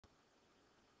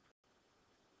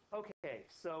Okay,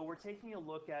 so we're taking a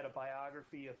look at a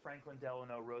biography of Franklin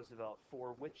Delano Roosevelt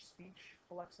for which speech,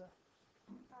 Alexa?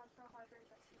 Pearl Harbor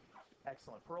Address to the Nation.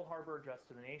 Excellent. Pearl Harbor Address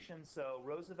to the Nation. So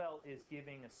Roosevelt is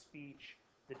giving a speech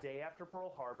the day after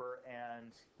Pearl Harbor,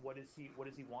 and what does he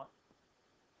want?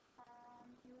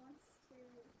 He wants to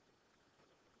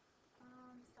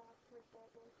stop with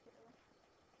World War II.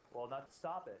 Well, not to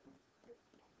stop it. It,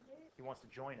 He wants to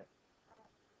join it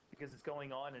because it's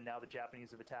going on, and now the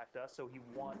Japanese have attacked us. So he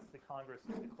wants the Congress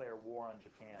to declare war on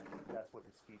Japan. That's what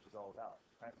his speech is all about,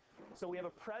 right? So we have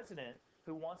a president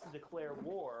who wants to declare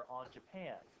war on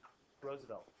Japan,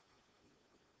 Roosevelt.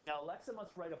 Now, Alexa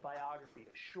must write a biography,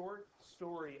 a short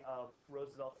story of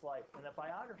Roosevelt's life. And that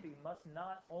biography must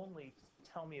not only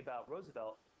tell me about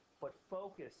Roosevelt, but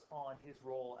focus on his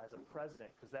role as a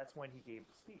president, because that's when he gave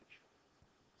the speech.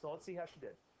 So let's see how she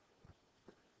did.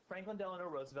 Franklin Delano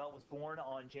Roosevelt was born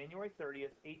on January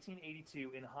 30th,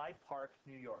 1882 in Hyde Park,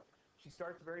 New York. She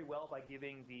starts very well by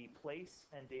giving the place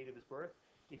and date of his birth.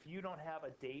 If you don't have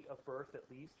a date of birth, at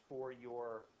least for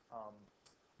your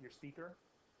speaker,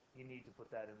 you need to put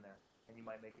that in there, and you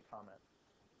might make a comment.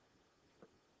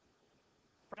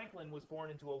 Franklin was born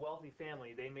into a wealthy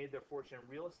family. They made their fortune in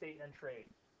real estate and trade.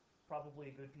 Probably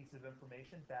a good piece of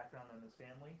information, background on his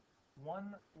family.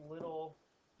 One little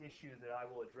issue that I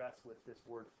will address with this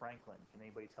word Franklin. Can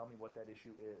anybody tell me what that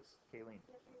issue is? Kayleen?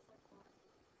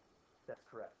 That's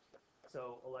correct.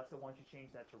 So, Alexa, why don't you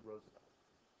change that to Roosevelt?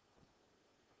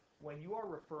 When you are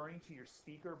referring to your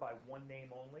speaker by one name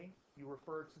only, you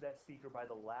refer to that speaker by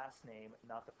the last name,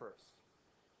 not the first.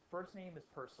 First name is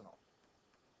personal.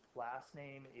 Last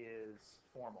name is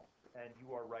formal, and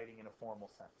you are writing in a formal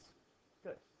sense.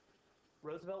 Good.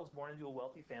 Roosevelt was born into a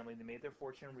wealthy family. They made their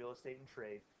fortune in real estate and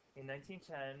trade. In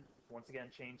 1910, once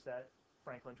again, change that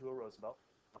Franklin to a Roosevelt.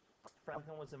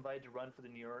 Franklin was invited to run for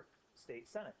the New York State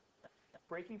Senate.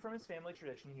 Breaking from his family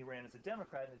tradition, he ran as a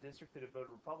Democrat in a district that had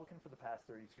voted Republican for the past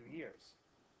 32 years.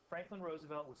 Franklin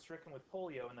Roosevelt was stricken with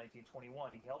polio in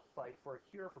 1921. He helped fight for a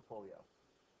cure for polio.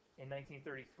 In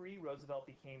 1933, Roosevelt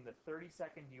became the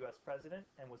 32nd U.S. president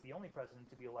and was the only president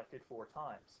to be elected 4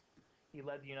 times. He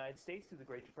led the United States through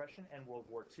the Great Depression and World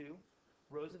War II.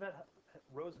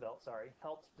 Roosevelt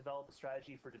helped develop a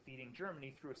strategy for defeating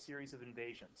Germany through a series of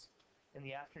invasions. In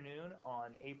the afternoon,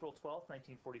 on April 12,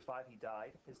 1945, he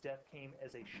died. His death came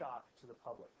as a shock to the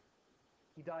public.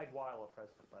 He died while a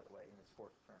president, by the way, in his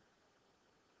 4th term.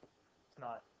 It's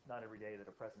not every day that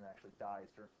a president actually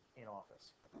dies in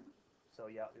office. So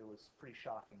yeah, it was pretty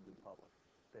shocking to the public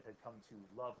that had come to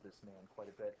love this man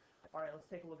quite a bit. All right, let's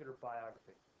take a look at her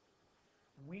biography.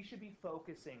 We should be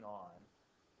focusing on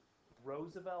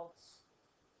Roosevelt's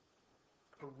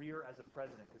career as a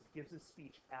president, because he gives his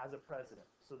speech as a president,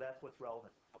 so that's what's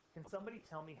relevant. Can somebody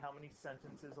tell me how many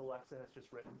sentences Alexa has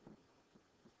just written?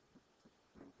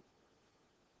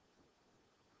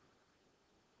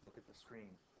 Look at the screen.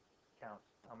 Count.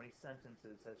 How many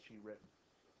sentences has she written?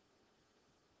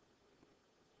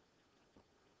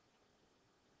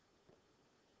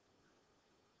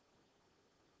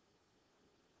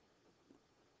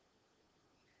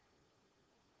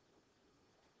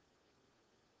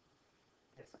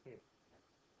 Yes, Gabe.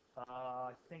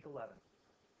 I think 11.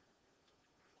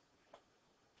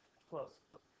 Close.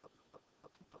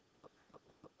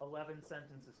 11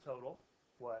 sentences total.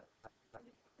 What?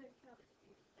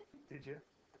 Did you?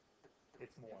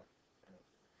 It's more.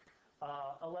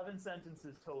 11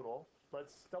 sentences total.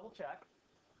 Let's double check.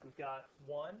 We've got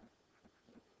 1,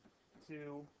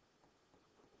 2,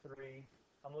 3.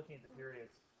 I'm looking at the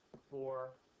periods. 4,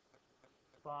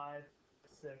 5,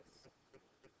 6,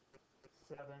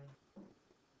 7,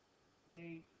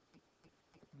 8,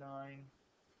 9,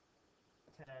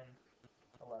 10,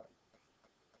 11.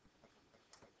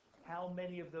 How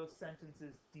many of those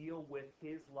sentences deal with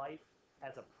his life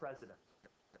as a president?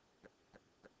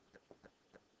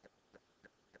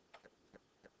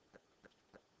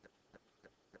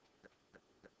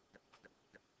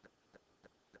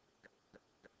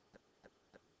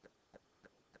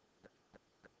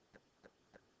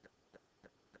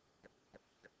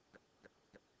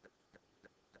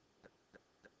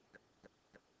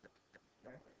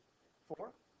 Okay.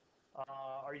 4.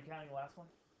 Are you counting the last one?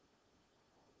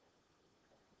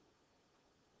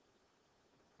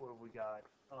 What have we got?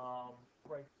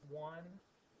 Right, 1,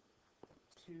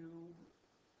 2,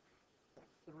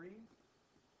 3.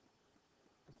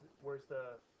 Where's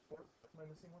the 4th? Am I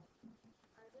missing one?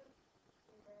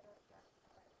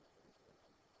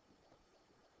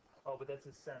 Oh, but that's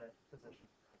his Senate position.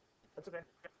 That's okay.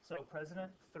 So,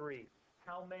 President 3.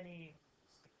 How many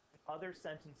other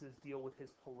sentences deal with his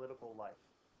political life?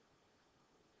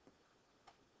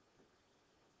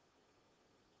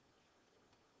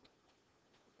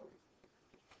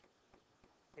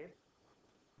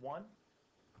 One,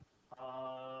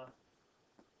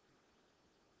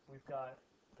 we've got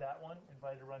that one,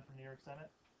 invited to run for New York Senate.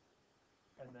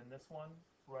 And then this one,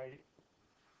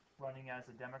 running as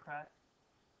a Democrat.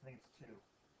 I think it's two.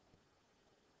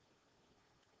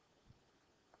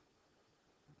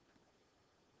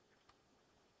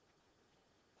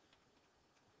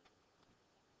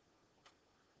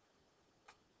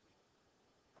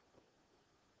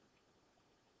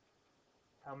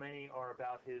 How many are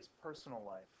about his personal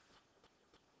life?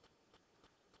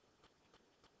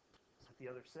 Is it the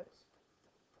other six?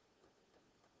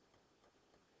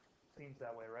 Seems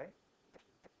that way, right?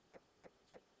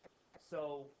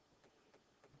 So,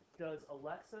 does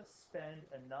Alexa spend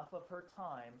enough of her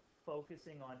time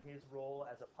focusing on his role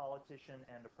as a politician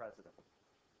and a president?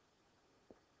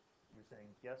 You're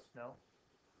saying yes, no?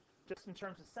 Just in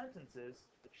terms of sentences,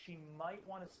 she might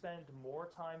want to spend more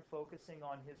time focusing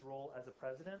on his role as a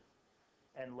president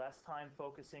and less time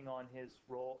focusing on his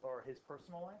role or his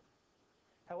personal life.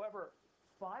 However,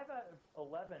 5 out of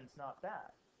 11 is not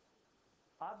bad.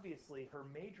 Obviously, her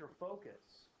major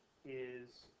focus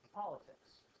is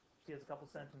politics. She has a couple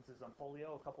sentences on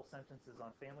polio, a couple sentences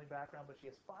on family background, but she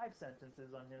has 5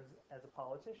 sentences on him as a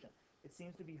politician. It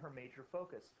seems to be her major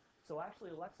focus. So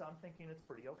actually, Alexa, I'm thinking it's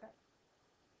pretty okay.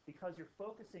 Because you're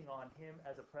focusing on him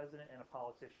as a president and a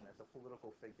politician, as a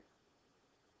political figure.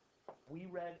 We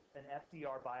read an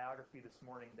FDR biography this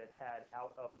morning that had,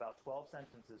 out of about 12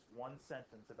 sentences, 1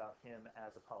 sentence about him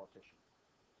as a politician.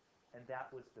 And that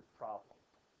was the problem.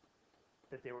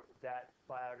 That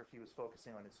biography was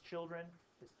focusing on his children,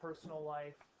 his personal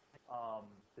life,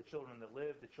 the children that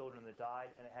lived, the children that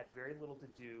died, and it had very little to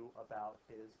do about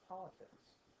his politics.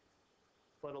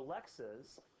 But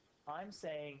Alexa's, I'm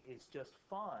saying, is just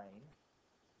fine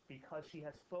because she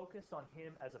has focused on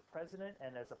him as a president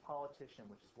and as a politician,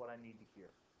 which is what I need to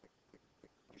hear.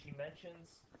 She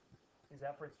mentions his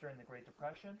efforts during the Great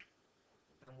Depression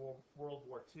and World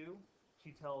War II.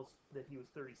 She tells that he was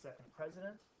 32nd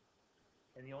president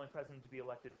and the only president to be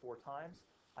elected 4 times.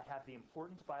 I have the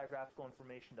important biographical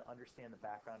information to understand the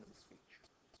background of the speech.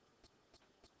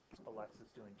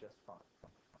 Alexa's doing just fine.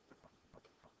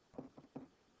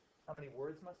 How many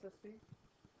words must this be?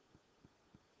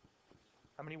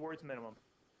 How many words minimum?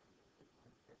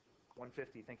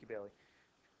 150. Thank you, Bailey.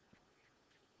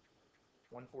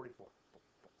 144.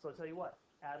 So I'll tell you what.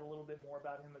 Add a little bit more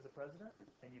about him as a president,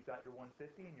 and you've got your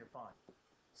 150, and you're fine.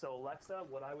 So Alexa,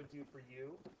 what I would do for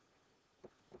you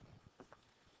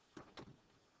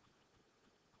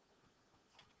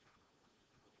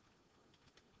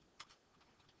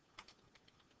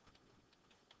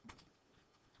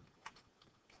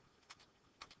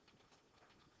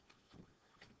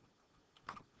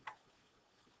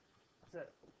That's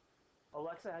it.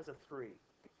 Alexa has a 3.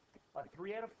 A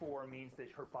 3 out of 4 means that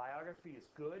her biography is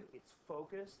good, it's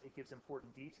focused, it gives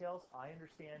important details. I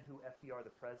understand who FDR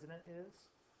the president is,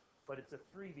 but it's a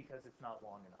 3 because it's not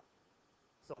long enough.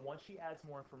 So once she adds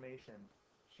more information,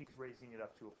 she's raising it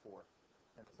up to a 4,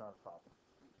 and it's not a problem.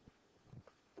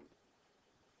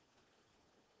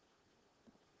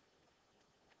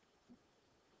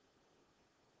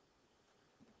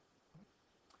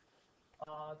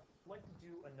 I'd like to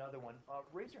do another one.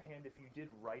 Raise your hand if you did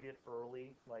write it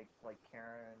early, like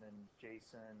Karen and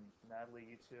Jason, Natalie,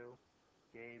 you too,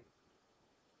 Gabe,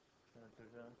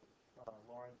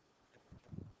 Lauren.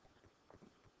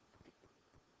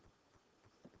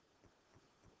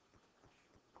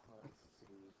 Let's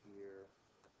see here.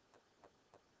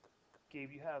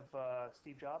 Gabe, you have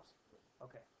Steve Jobs?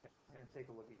 Okay, I'm going to take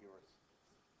a look at yours.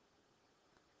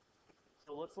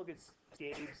 So let's look at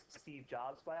Gabe's Steve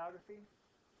Jobs biography.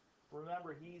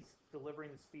 Remember, he's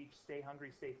delivering the speech, Stay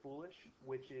Hungry, Stay Foolish,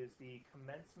 which is the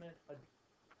commencement.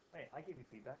 Hey, I gave you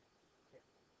feedback.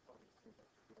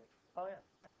 Oh, yeah.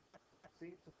 See,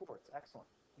 it's a 4. It's excellent.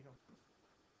 You don't...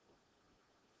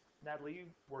 Natalie, you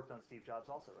worked on Steve Jobs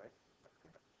also, right?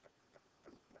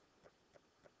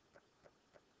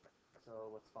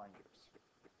 So let's find yours.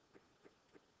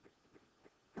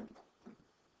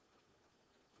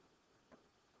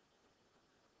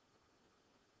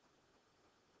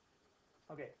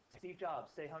 Okay, Steve Jobs,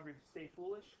 Stay Hungry, Stay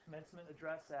Foolish, commencement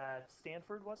address at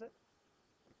Stanford, was it?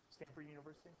 Stanford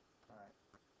University? All right.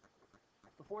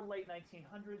 Before the late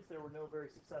 1900s, there were no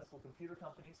very successful computer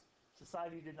companies.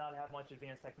 Society did not have much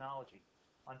advanced technology.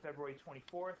 On February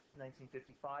 24th,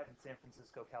 1955, in San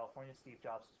Francisco, California, Steve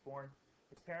Jobs was born.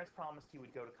 His parents promised he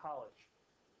would go to college.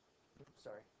 Oops,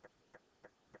 sorry.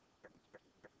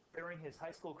 During his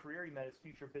high school career, he met his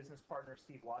future business partner,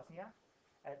 Steve Wozniak.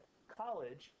 At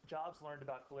college, Jobs learned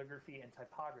about calligraphy and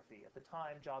typography. At the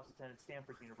time, Jobs attended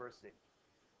Stanford University.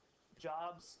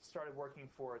 Jobs started working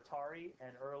for Atari,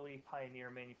 an early pioneer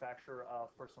manufacturer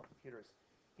of personal computers.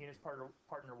 He and his partner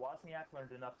Wozniak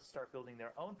learned enough to start building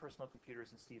their own personal computers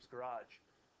in Steve's garage.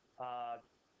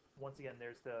 Once again,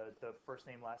 there's the first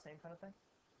name, last name kind of thing.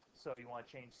 So you want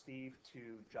to change Steve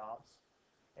to Jobs.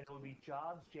 And it would be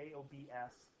Jobs,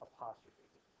 Jobs apostrophe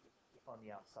on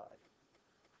the outside.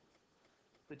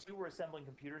 The two were assembling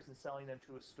computers and selling them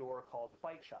to a store called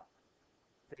Fight Shop.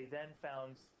 They then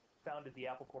founded the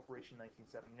Apple Corporation in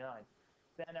 1979.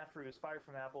 Then, after he was fired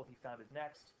from Apple, he founded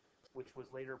Next, which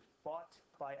was later bought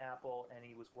by Apple, and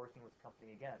he was working with the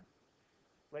company again.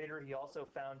 Later, he also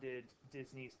founded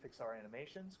Disney's Pixar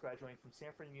Animations. Graduating from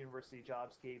Stanford University,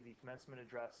 Jobs gave the commencement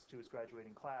address to his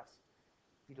graduating class.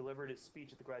 He delivered his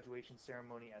speech at the graduation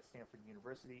ceremony at Stanford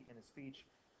University. In his speech,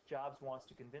 Jobs wants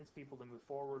to convince people to move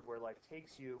forward where life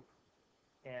takes you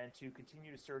and to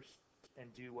continue to search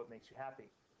and do what makes you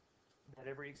happy. That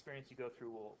every experience you go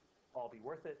through will all be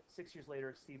worth it. 6 years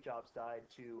later, Steve Jobs died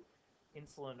to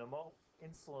insulinoma,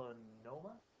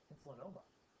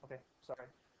 okay, sorry,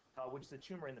 which is a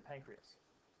tumor in the pancreas.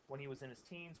 When he was in his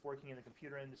teens, working in the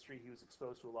computer industry, he was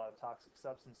exposed to a lot of toxic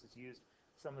substances used.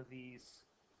 Some of these,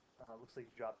 looks like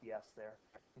you dropped the S there,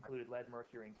 included lead,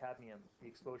 mercury, and cadmium. The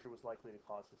exposure was likely to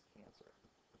cause his cancer.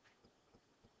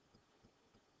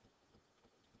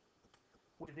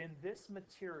 Within this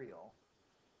material,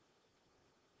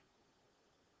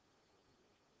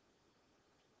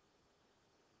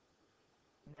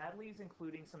 Natalie's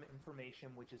including some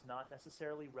information which is not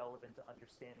necessarily relevant to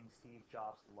understanding Steve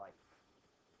Jobs' life.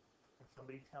 Can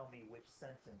somebody tell me which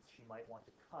sentence she might want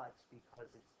to cut because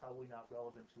it's probably not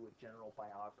relevant to a general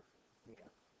biography? Yeah.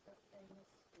 The famous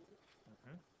speech.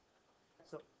 Mm-hmm.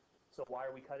 So why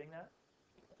are we cutting that?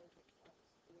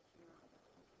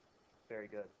 Very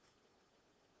good.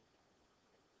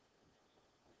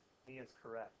 He is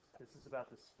correct. This is about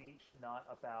the speech, not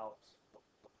about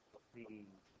the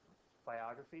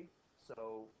biography,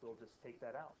 so we'll just take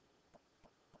that out.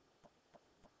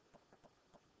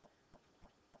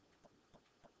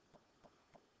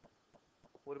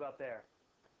 What about there?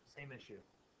 Same issue.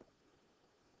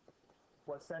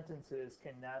 What sentences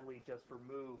can Natalie just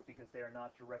remove because they are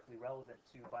not directly relevant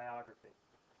to biography?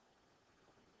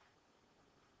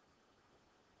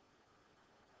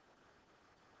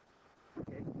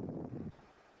 Okay.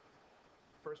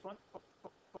 First one.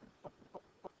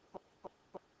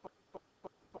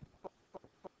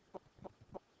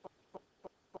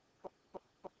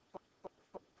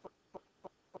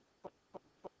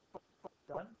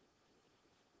 Done?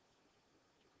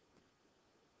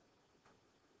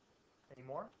 Any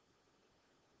more?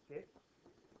 Okay.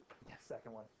 Yeah,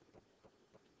 second one.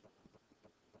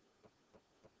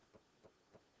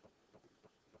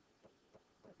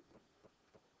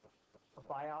 A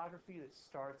biography that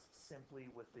starts simply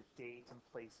with the date and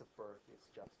place of birth is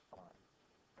just fine.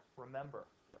 Remember,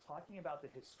 talking about the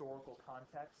historical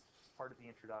context is part of the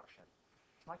introduction.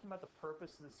 Talking about the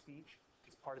purpose of the speech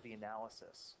is part of the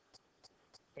analysis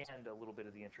and a little bit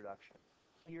of the introduction.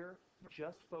 Here,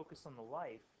 just focus on the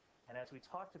life, and as we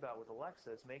talked about with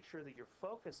Alexis, make sure that your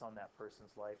focus on that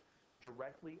person's life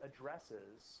directly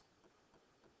addresses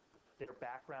their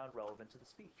background relevant to the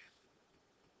speech.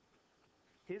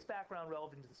 His background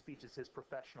relevant to the speech is his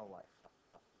professional life.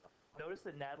 Notice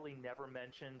that Natalie never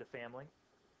mentioned a family,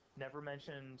 never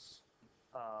mentioned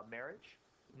marriage,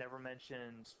 never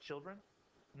mentioned children,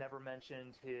 never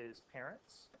mentioned his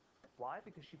parents. Why?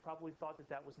 Because she probably thought that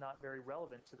that was not very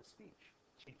relevant to the speech.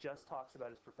 She just talks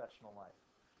about his professional life.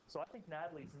 So I think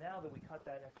Natalie's, now that we cut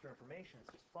that extra information,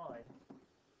 it's just fine.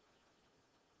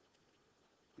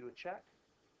 Do a check.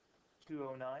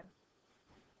 209.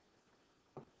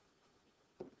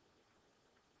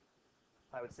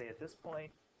 I would say at this point,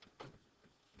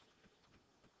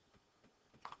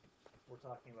 we're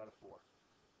talking about a 4.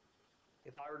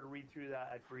 If I were to read through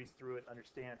that, I'd breeze through it,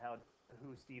 understand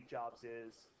who Steve Jobs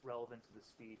is, relevant to the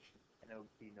speech, and it would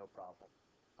be no problem.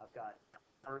 I've got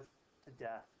birth to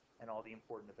death and all the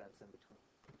important events in between.